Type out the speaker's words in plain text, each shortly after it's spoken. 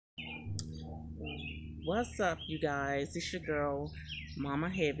What's up, you guys? It's your girl, Mama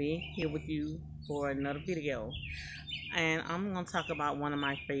Heavy, here with you for another video. And I'm going to talk about one of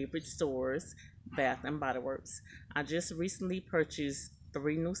my favorite stores, Bath and Body Works. I just recently purchased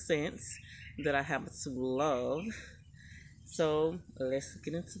 3 new scents that I happen to love. So let's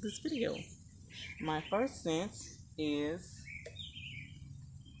get into this video. My first scent is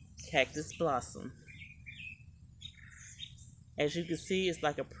Cactus Blossom. As you can see, it's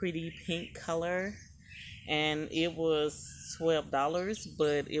like a pretty pink color, and it was $12,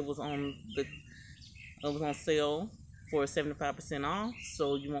 but it was on sale for 75% off,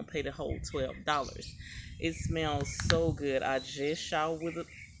 so you won't pay the whole $12. It smells so good. I just showered with it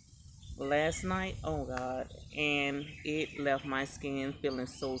last night. Oh God, and it left my skin feeling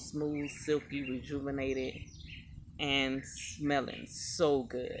so smooth, silky, rejuvenated, and smelling so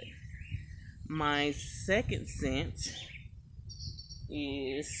good. My second scent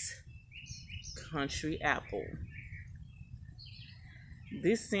is Country Apple.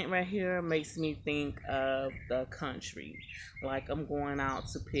 This scent right here makes me think of the country, like I'm going out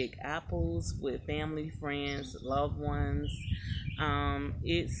to pick apples with family, friends, loved ones.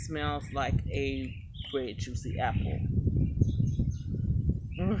 It smells like a red juicy apple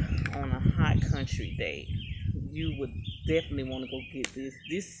on a hot country day. You would definitely want to go get this.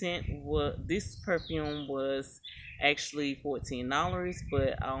 This perfume was actually $14,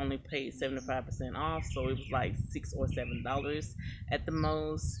 but I only paid 75% off, so it was like $6 or $7 at the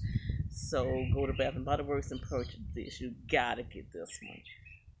most. So go to Bath and Body Works and purchase this. You gotta get this one.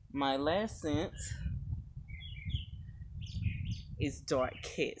 My last scent is Dark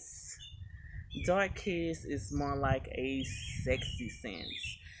Kiss. Dark Kiss is more like a sexy scent,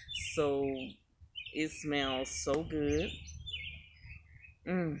 so it smells so good.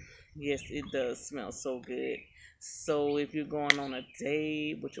 Yes, it does smell so good. So if you're going on a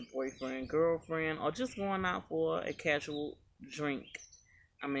date with your boyfriend, girlfriend, or just going out for a casual drink,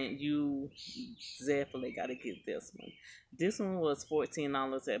 I mean, you definitely got to get this one. This one was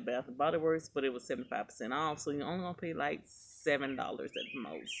 $14 at Bath and Body Works, but it was 75% off, so you're only going to pay like $7 at the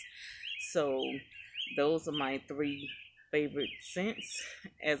most. So those are my 3 favorite scents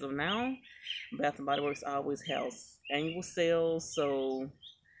as of now. Bath and Body Works always has annual sales, so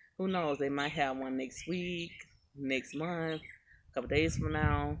who knows, they might have one next week, next month, a couple days from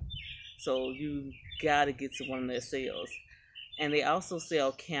now. So you gotta get to one of their sales. And they also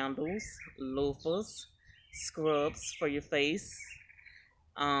sell candles, loofahs, scrubs for your face.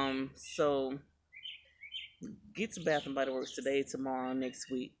 So get to Bath and Body Works today, tomorrow,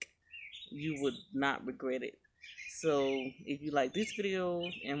 next week. You would not regret it. So if you like this video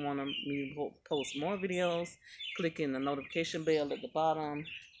and want me to post more videos, click in the notification bell at the bottom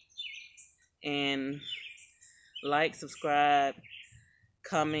and like, subscribe,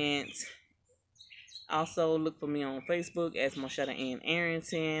 comment. Also look for me on Facebook as Marshetta Ann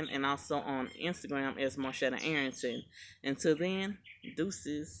Arrington, and also on Instagram as Marshetta Arrington. Until then,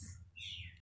 deuces.